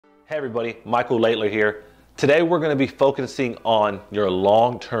Hey everybody, Michael Laidler here. Today we're going to be focusing on your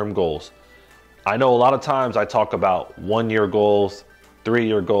long-term goals. I know a lot of times I talk about 1-year goals,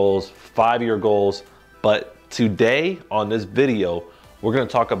 3-year goals, 5-year goals, but today on this video, we're going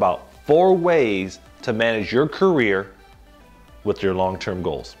to talk about 4 ways to manage your career with your long-term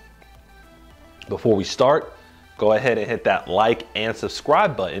goals. Before we start, go ahead and hit that like and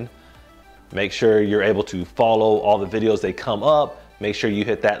subscribe button. Make sure you're able to follow all the videos that come up. Make sure you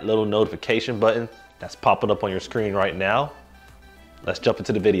hit that little notification button that's popping up on your screen right now. Let's jump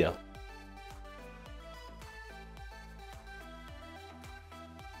into the video.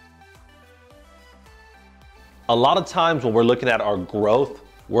 A lot of times when we're looking at our growth,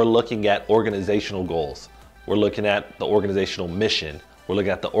 we're looking at organizational goals. We're looking at the organizational mission. We're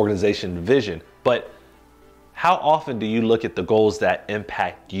looking at the organization vision. But how often do you look at the goals that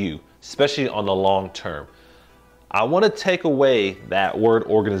impact you, especially on the long term? I want to take away that word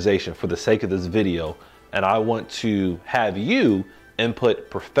organization for the sake of this video, and I want to have you input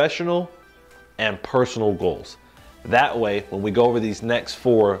professional and personal goals. That way, when we go over these next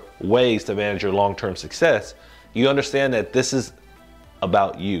 4 ways to manage your long-term success, you understand that this is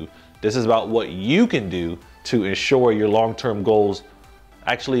about you. This is about what you can do to ensure your long-term goals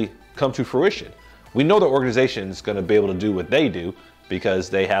actually come to fruition. We know the organization is going to be able to do what they do because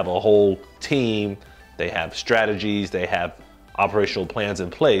they have a whole team. They have strategies, they have operational plans in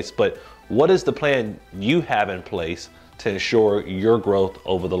place, but what is the plan you have in place to ensure your growth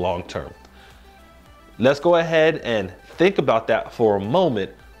over the long term? Let's go ahead and think about that for a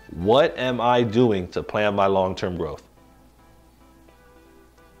moment. What am I doing to plan my long-term growth?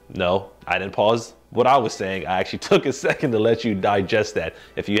 No, I didn't pause what I was saying. I actually took a second to let you digest that.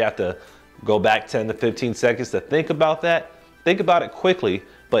 If you have to go back 10 to 15 seconds to think about that, think about it quickly,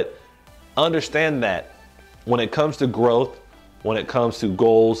 but understand that when it comes to growth, when it comes to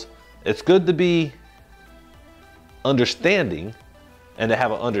goals, it's good to be understanding and to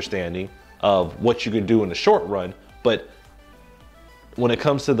have an understanding of what you can do in the short run. But when it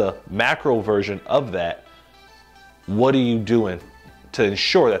comes to the macro version of that, what are you doing to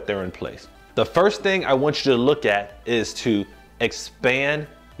ensure that they're in place? The first thing I want you to look at is to expand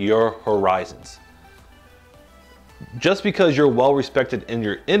your horizons. Just because you're well respected in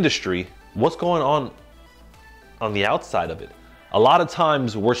your industry, what's going on the outside of it? A lot of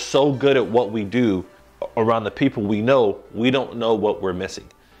times we're so good at what we do around the people we don't know what we're missing.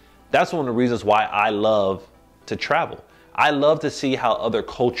 That's one of the reasons why I love to travel. I love to see how other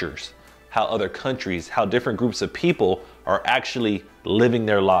cultures, how other countries, how different groups of people are actually living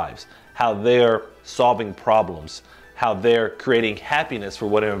their lives, how they're solving problems, how they're creating happiness for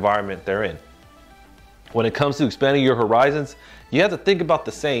whatever environment they're in. When it comes to expanding your horizons, you have to think about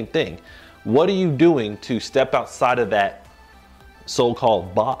the same thing. What are you doing to step outside of that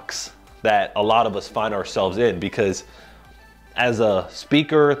so-called box that a lot of us find ourselves in? Because as a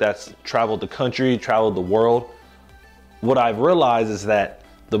speaker that's traveled the country, traveled the world, what I've realized is that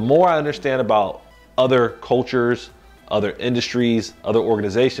the more I understand about other cultures, other industries, other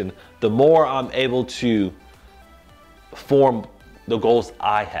organizations, the more I'm able to form the goals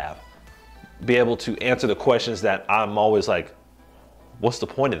I have. Be able to answer the questions that I'm always like, what's the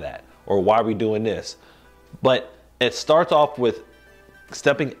point of that? Or why are we doing this? But it starts off with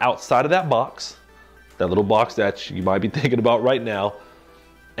stepping outside of that box, that little box that you might be thinking about right now,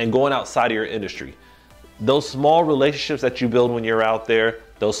 and going outside of your industry. Those small relationships that you build when you're out there,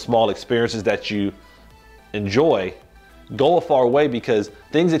 those small experiences that you enjoy, go a far way, because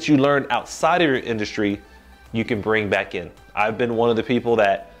things that you learn outside of your industry, you can bring back in. I've been one of the people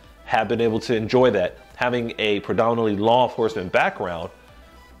that have been able to enjoy that. Having a predominantly law enforcement background,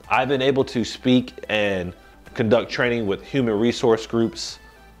 I've been able to speak and conduct training with human resource groups,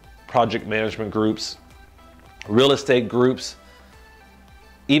 project management groups, real estate groups,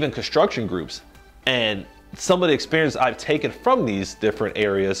 even construction groups. And some of the experience I've taken from these different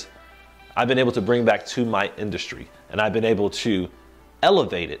areas, I've been able to bring back to my industry, and I've been able to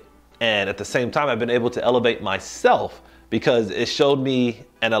elevate it. And at the same time, I've been able to elevate myself, because it showed me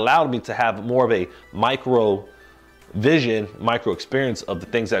and allowed me to have more of a micro vision, micro experience of the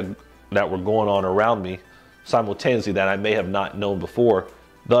things that were going on around me simultaneously that I may have not known before.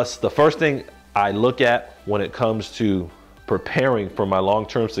 Thus, the first thing I look at when it comes to preparing for my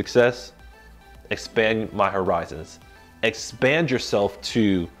long-term success, expand my horizons. Expand yourself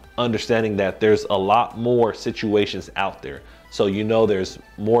to understanding that there's a lot more situations out there. So you know there's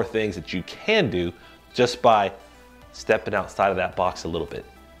more things that you can do just by stepping outside of that box a little bit.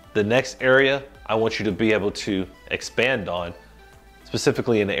 The next area I want you to be able to expand on,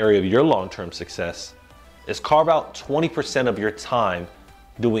 specifically in the area of your long-term success, is carve out 20% of your time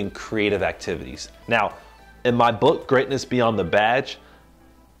doing creative activities. Now, in my book, Greatness Beyond the Badge,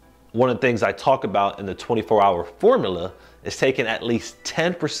 one of the things I talk about in the 24-hour formula is taking at least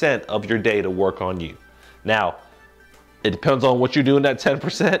 10% of your day to work on you. Now, it depends on what you do in that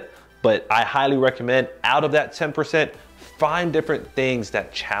 10%, but I highly recommend out of that 10%, find different things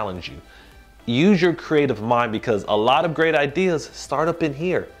that challenge you. Use your creative mind, because a lot of great ideas start up in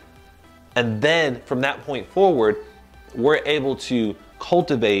here. And then from that point forward, we're able to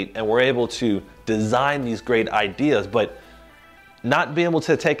cultivate and we're able to design these great ideas. But not being able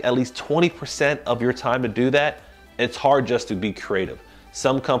to take at least 20% of your time to do that, it's hard just to be creative.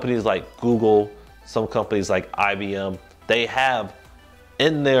 Some companies like Google, some companies like IBM, they have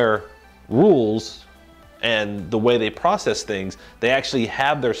in their rules and the way they process things, they actually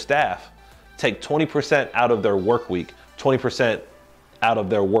have their staff take 20% out of their work week, 20% out of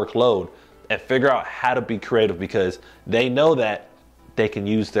their workload, and figure out how to be creative, because they know that they can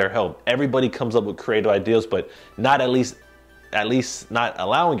use their help. Everybody comes up with creative ideas, but not at least not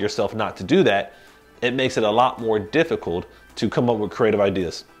allowing yourself not to do that, it makes it a lot more difficult to come up with creative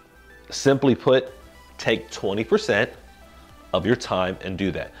ideas. Simply put, take 20% of your time and do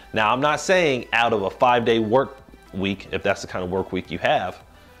that. Now, I'm not saying out of a 5-day work week, if that's the kind of work week you have,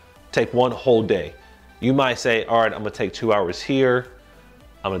 take one whole day. You might say, all right, I'm gonna take 2 hours here,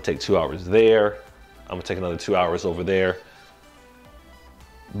 I'm gonna take 2 hours there, I'm gonna take another 2 hours over there.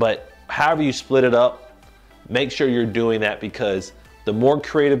 But however you split it up, make sure you're doing that, because the more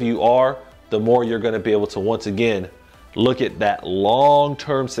creative you are, the more you're going to be able to, once again, look at that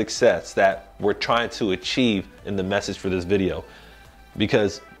long-term success that we're trying to achieve in the message for this video.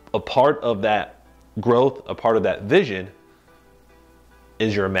 Because a part of that growth, a part of that vision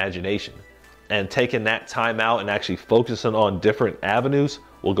is your imagination. And taking that time out and actually focusing on different avenues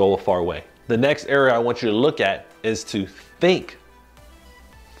will go a far way. The next area I want you to look at is to think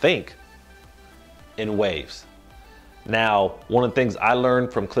in waves. Now, one of the things I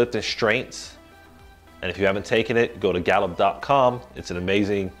learned from Clifton Strengths, and if you haven't taken it, go to gallup.com. It's an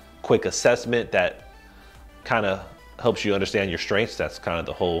amazing quick assessment that kind of helps you understand your strengths. That's kind of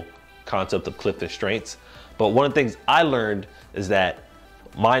the whole concept of Clifton Strengths. But one of the things I learned is that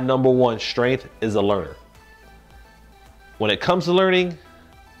my number one strength is a learner. When it comes to learning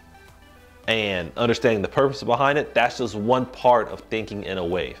and understanding the purpose behind it, that's just one part of thinking in a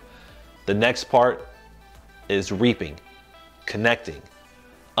wave. The next part is reaping, connecting,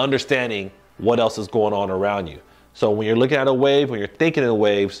 understanding what else is going on around you. So when you're looking at a wave, when you're thinking in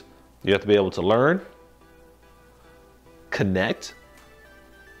waves, you have to be able to learn, connect,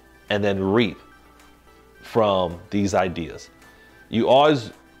 and then reap from these ideas. You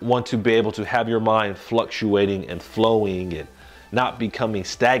always want to be able to have your mind fluctuating and flowing and not becoming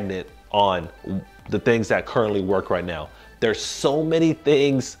stagnant on the things that currently work right now. There's so many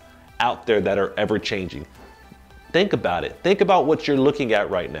things out there that are ever changing. Think about it. Think about what you're looking at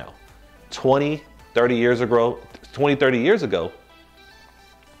right now. 20, 30 years ago,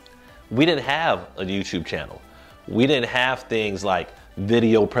 we didn't have a YouTube channel. We didn't have things like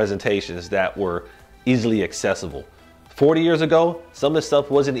video presentations that were easily accessible. 40 years ago, some of this stuff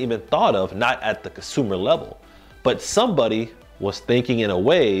wasn't even thought of, not at the consumer level. But somebody was thinking in a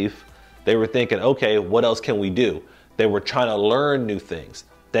wave. They were thinking, okay, what else can we do? They were trying to learn new things.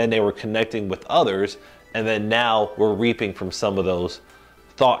 Then they were connecting with others. And then now we're reaping from some of those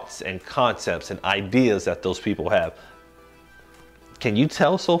thoughts and concepts and ideas that those people have. Can you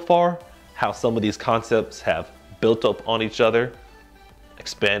tell so far how some of these concepts have built up on each other,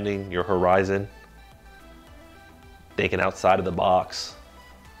 expanding your horizon, thinking outside of the box,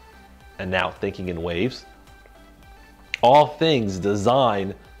 and now thinking in waves? All things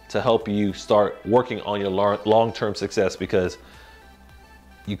designed to help you start working on your long-term success, because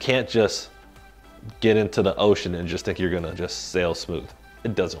you can't just get into the ocean and just think you're gonna just sail smooth.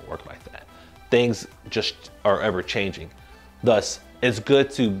 It doesn't work like that. Things just are ever changing. Thus, it's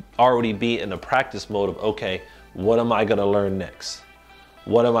good to already be in the practice mode of, okay, what am I gonna learn next?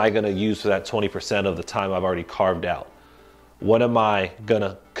 What am I gonna use for that 20% of the time I've already carved out? What am I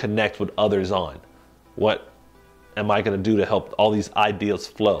gonna connect with others on? What am I gonna do to help all these ideas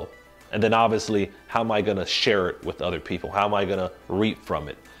flow? And then obviously, how am I gonna share it with other people? How am I gonna reap from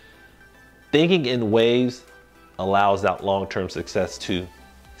it? Thinking in waves allows that long-term success to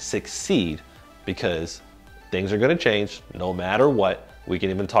succeed, because things are gonna change no matter what. We can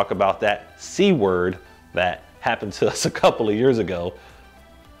even talk about that C word that happened to us a couple of years ago.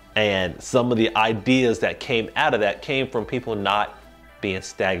 And some of the ideas that came out of that came from people not being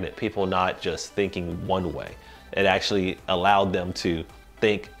stagnant, people not just thinking one way. It actually allowed them to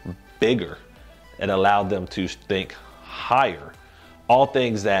think bigger. It allowed them to think higher. all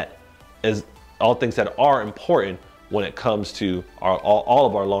things that are important when it comes to all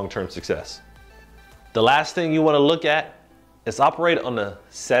of our long-term success. The last thing you want to look at is operate on a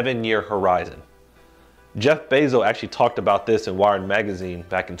 7-year horizon. Jeff Bezos actually talked about this in Wired magazine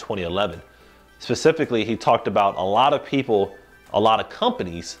back in 2011. Specifically, he talked about a lot of people, a lot of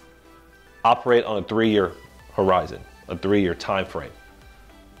companies operate on a 3-year horizon, a 3-year time frame.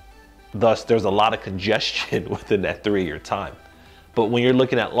 Thus, there's a lot of congestion within that 3-year time. But when you're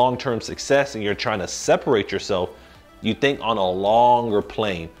looking at long-term success and you're trying to separate yourself, you think on a longer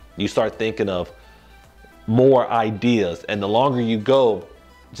plane. You start thinking of more ideas, and the longer you go,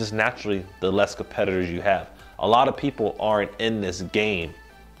 just naturally, the less competitors you have. A lot of people aren't in this game.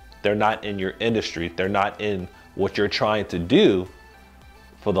 They're not in your industry. They're not in what you're trying to do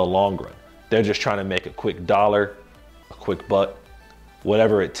for the long run. They're just trying to make a quick dollar, a quick buck,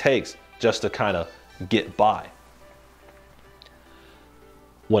 whatever it takes just to kind of get by.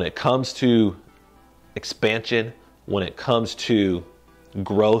 When it comes to expansion, when it comes to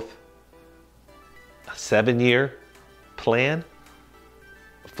growth, a 7-year plan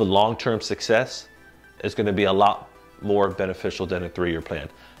for long-term success is going to be a lot more beneficial than a 3-year plan.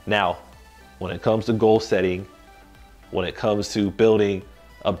 Now, when it comes to goal setting, when it comes to building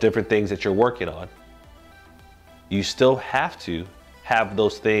up different things that you're working on, you still have to have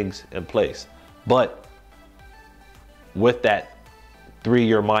those things in place. But with that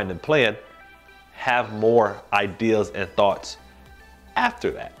 3-year mind and plan, have more ideas and thoughts after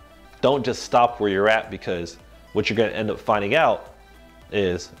that. Don't just stop where you're at, because what you're going to end up finding out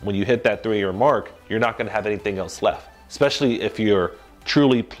is when you hit that 3-year mark, you're not going to have anything else left, especially if you're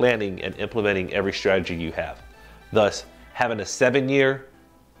truly planning and implementing every strategy you have. Thus, having a 7-year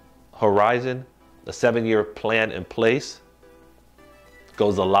horizon, a 7-year plan in place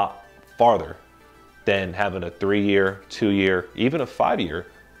goes a lot farther than having a 3-year, 2-year, even a 5-year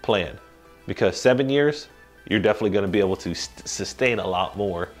plan. Because 7 years, you're definitely going to be able to sustain a lot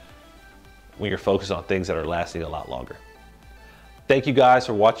more when you're focused on things that are lasting a lot longer. Thank you guys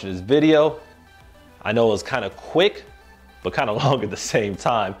for watching this video. I know it was kind of quick, but kind of long at the same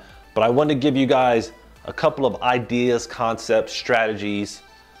time. But I wanted to give you guys a couple of ideas, concepts, strategies,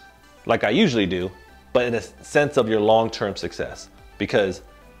 like I usually do, but in a sense of your long-term success. Because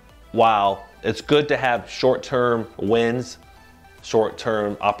while it's good to have short-term wins,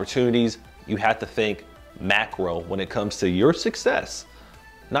 short-term opportunities, you have to think macro when it comes to your success.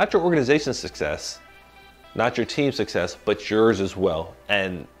 Not your organization's success, not your team's success, but yours as well.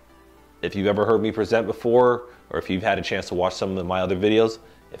 And if you've ever heard me present before, or if you've had a chance to watch some of my other videos,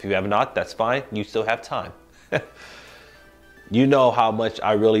 if you have not, that's fine. You still have time. You know how much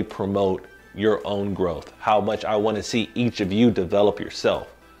I really promote your own growth, how much I want to see each of you develop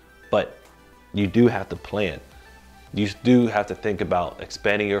yourself. But you do have to plan. You do have to think about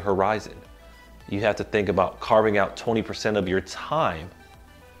expanding your horizon. You have to think about carving out 20% of your time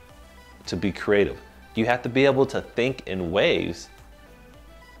to be creative. You have to be able to think in waves.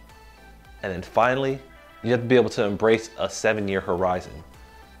 And then finally, you have to be able to embrace a 7-year horizon.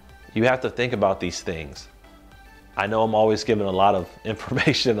 You have to think about these things. I know I'm always giving a lot of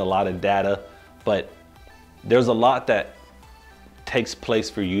information, a lot of data, but there's a lot that takes place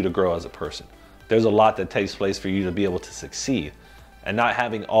for you to grow as a person. There's a lot that takes place for you to be able to succeed. And not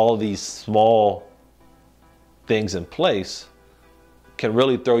having all these small things in place can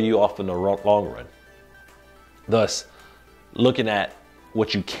really throw you off in the long run. Thus, looking at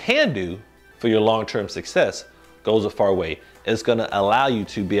what you can do for your long-term success goes a far way. It's going to allow you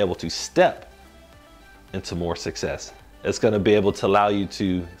to be able to step into more success. It's going to be able to allow you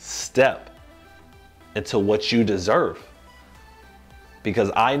to step into what you deserve.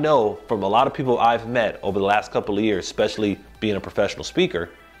 Because I know from a lot of people I've met over the last couple of years, especially being a professional speaker,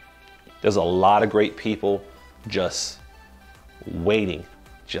 there's a lot of great people just waiting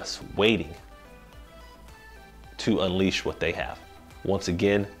to unleash what they have. Once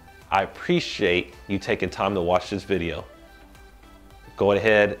again, I appreciate you taking time to watch this video. Go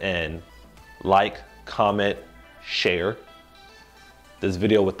ahead and like, comment, share this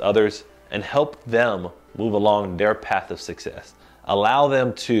video with others and help them move along their path of success. Allow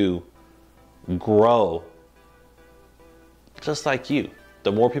them to grow just like you.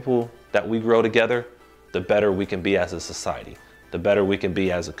 The more people that we grow together, the better we can be as a society, the better we can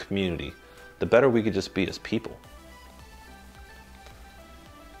be as a community, the better we could just be as people.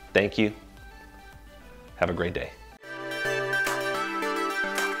 Thank you. Have a great day.